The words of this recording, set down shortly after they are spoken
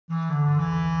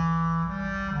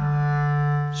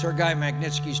Sergei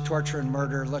Magnitsky's torture and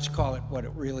murder, let's call it what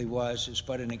it really was, is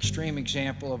but an extreme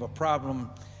example of a problem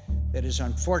that is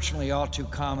unfortunately all too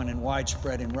common and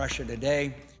widespread in Russia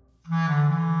today.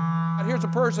 Here's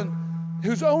a person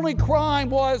whose only crime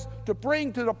was to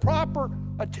bring to the proper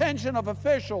attention of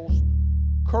officials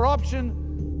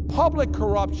corruption, public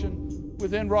corruption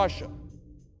within Russia.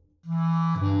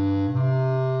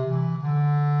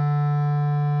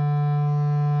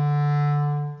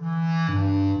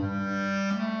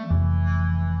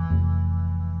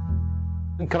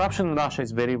 Corruption in Russia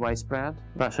is very widespread.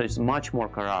 Russia is much more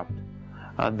corrupt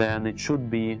than it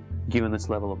should be given its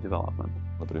level of development.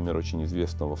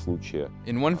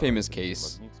 In one famous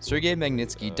case, Sergei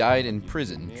Magnitsky died in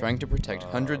prison trying to protect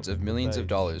hundreds of millions of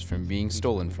dollars from being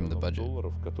stolen from the budget.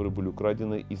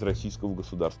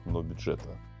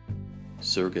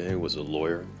 Sergei was a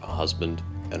lawyer, a husband,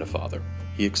 and a father.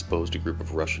 He exposed a group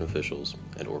of Russian officials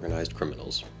and organized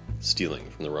criminals, stealing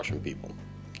from the Russian people.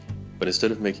 But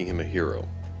instead of making him a hero,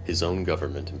 his own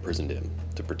government imprisoned him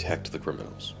to protect the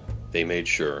criminals. They made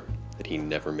sure that he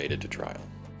never made it to trial.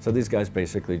 So these guys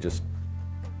basically just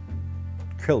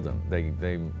killed him.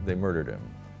 They murdered him,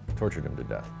 tortured him to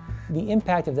death. The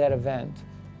impact of that event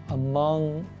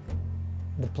among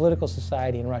the political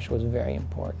society in Russia was very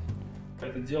important.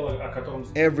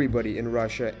 Everybody in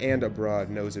Russia and abroad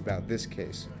knows about this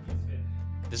case.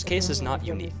 This case is not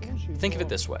unique. Think of it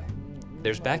this way.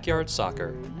 There's backyard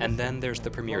soccer, and then there's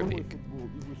the Premier League.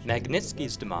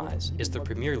 Magnitsky's demise is the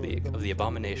Premier League of the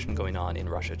abomination going on in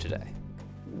Russia today.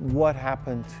 What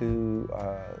happened to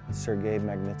Sergei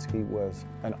Magnitsky was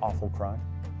an awful crime.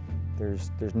 There's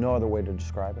no other way to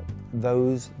describe it.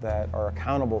 Those that are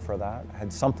accountable for that,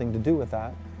 had something to do with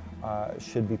that,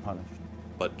 should be punished.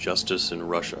 But justice in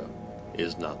Russia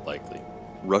is not likely.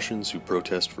 Russians who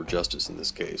protest for justice in this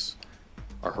case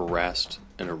are harassed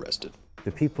and arrested.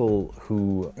 The people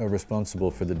who are responsible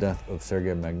for the death of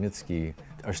Sergei Magnitsky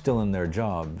are still in their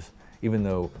jobs, even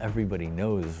though everybody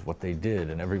knows what they did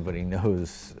and everybody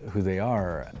knows who they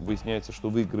are.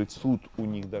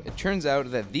 It turns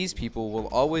out that these people will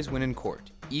always win in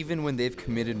court, even when they've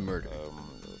committed murder.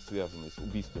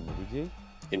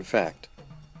 In fact,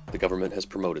 the government has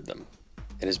promoted them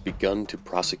and has begun to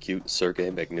prosecute Sergei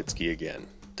Magnitsky again,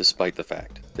 despite the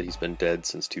fact that he's been dead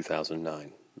since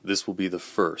 2009. This will be the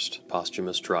first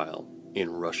posthumous trial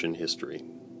in Russian history.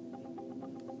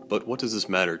 But what does this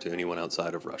matter to anyone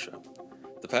outside of Russia?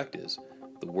 The fact is,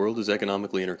 the world is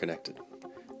economically interconnected.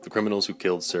 The criminals who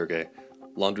killed Sergei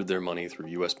laundered their money through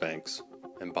US banks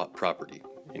and bought property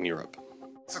in Europe.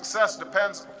 Success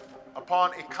depends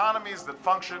upon economies that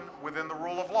function within the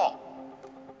rule of law.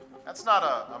 That's not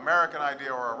an American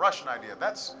idea or a Russian idea.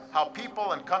 That's how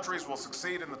people and countries will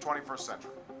succeed in the 21st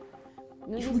century.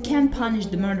 If we can't punish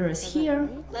the murderers here,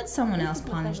 let someone else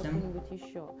punish them.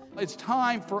 It's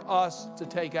time for us to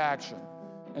take action,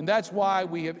 and that's why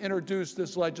we have introduced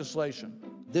this legislation.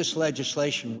 This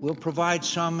legislation will provide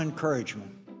some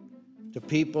encouragement to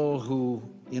people who,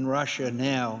 in Russia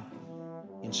now,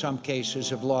 in some cases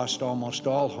have lost almost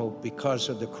all hope because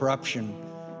of the corruption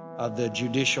of the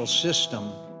judicial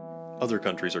system. Other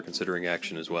countries are considering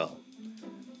action as well.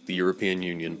 The European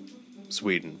Union,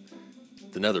 Sweden,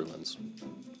 the Netherlands,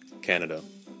 Canada,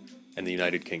 and the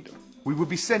United Kingdom. We would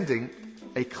be sending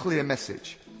a clear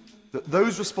message that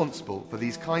those responsible for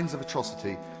these kinds of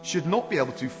atrocity should not be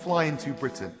able to fly into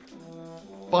Britain,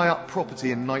 buy up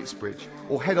property in Knightsbridge,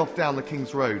 or head off down the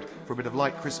King's Road for a bit of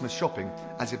light Christmas shopping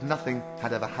as if nothing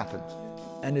had ever happened.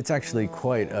 And it's actually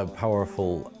quite a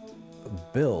powerful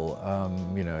bill.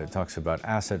 You know, it talks about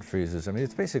asset freezes. I mean,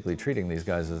 it's basically treating these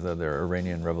guys as though they're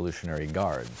Iranian Revolutionary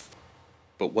Guards.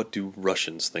 But what do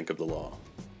Russians think of the law?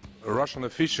 Russian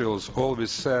officials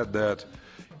always said that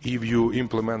if you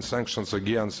implement sanctions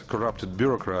against corrupted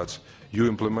bureaucrats, you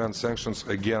implement sanctions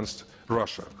against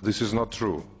Russia. This is not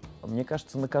true.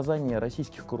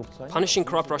 Punishing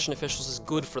corrupt Russian officials is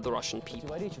good for the Russian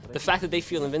people. The fact that they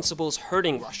feel invincible is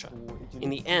hurting Russia.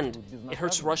 In the end, it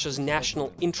hurts Russia's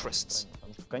national interests.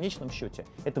 В конечном счете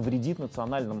это вредит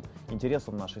национальным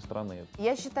интересам нашей страны.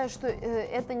 Я считаю, что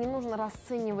это не нужно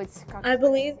расценивать как... I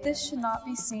believe this should not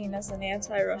be seen as an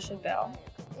anti-Russia bill.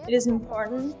 It is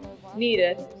important,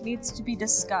 needed, needs to be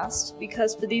discussed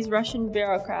because for these Russian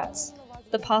bureaucrats,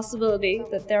 the possibility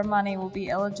that their money will be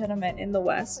illegitimate in the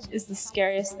West is the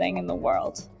scariest thing in the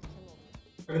world.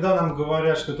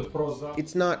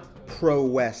 It's not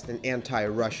pro-West and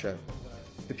anti-Russia.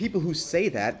 The people who say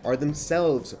that are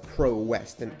themselves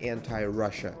pro-West and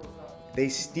anti-Russia. They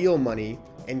steal money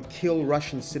and kill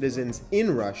Russian citizens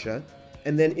in Russia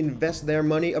and then invest their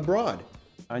money abroad.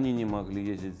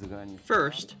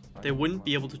 First, they wouldn't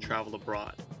be able to travel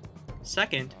abroad.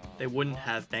 Second, they wouldn't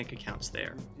have bank accounts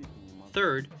there.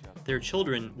 Third, their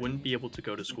children wouldn't be able to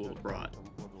go to school abroad.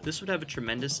 This would have a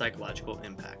tremendous psychological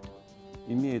impact.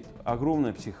 Имеет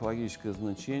огромное психологическое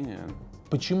значение.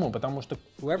 Почему? Потому что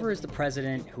whoever is the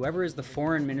president, whoever is the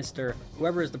foreign minister,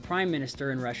 whoever is the prime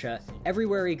minister in Russia,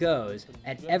 everywhere he goes,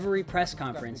 at every press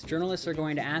conference, journalists are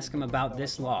going to ask him about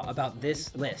this law, about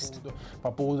this list.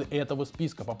 По поводу этого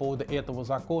списка, по поводу этого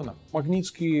закона.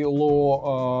 Magnitsky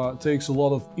law takes a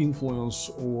lot of influence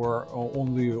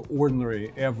on the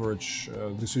ordinary, average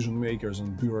decision makers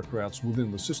and bureaucrats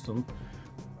within the system.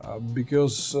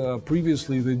 Because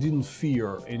previously they didn't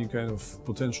fear any kind of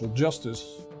potential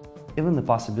justice. Even the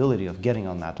possibility of getting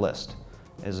on that list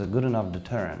is a good enough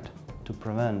deterrent to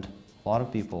prevent a lot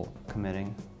of people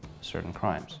committing certain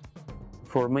crimes.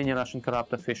 For many Russian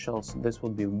corrupt officials, this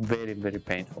would be very, very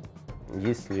painful.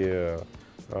 Если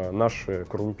наши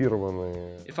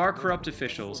коррумпированные... If our corrupt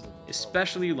officials,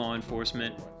 especially law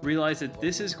enforcement, realize that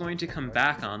this is going to come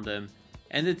back on them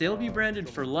and that they'll be branded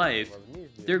for life,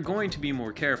 they're going to be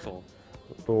more careful.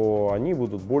 То они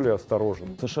будут более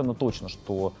осторожны. Совершенно точно,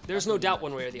 что... There's no doubt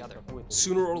one way or the other.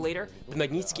 Sooner or later, the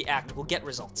Magnitsky Act will get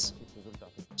results.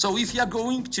 So if you're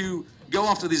going to go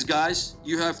after these guys,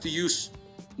 you have to use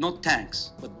not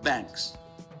tanks, but banks.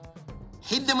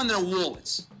 Hit them in their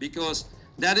wallets, because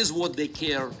that is what they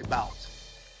care about.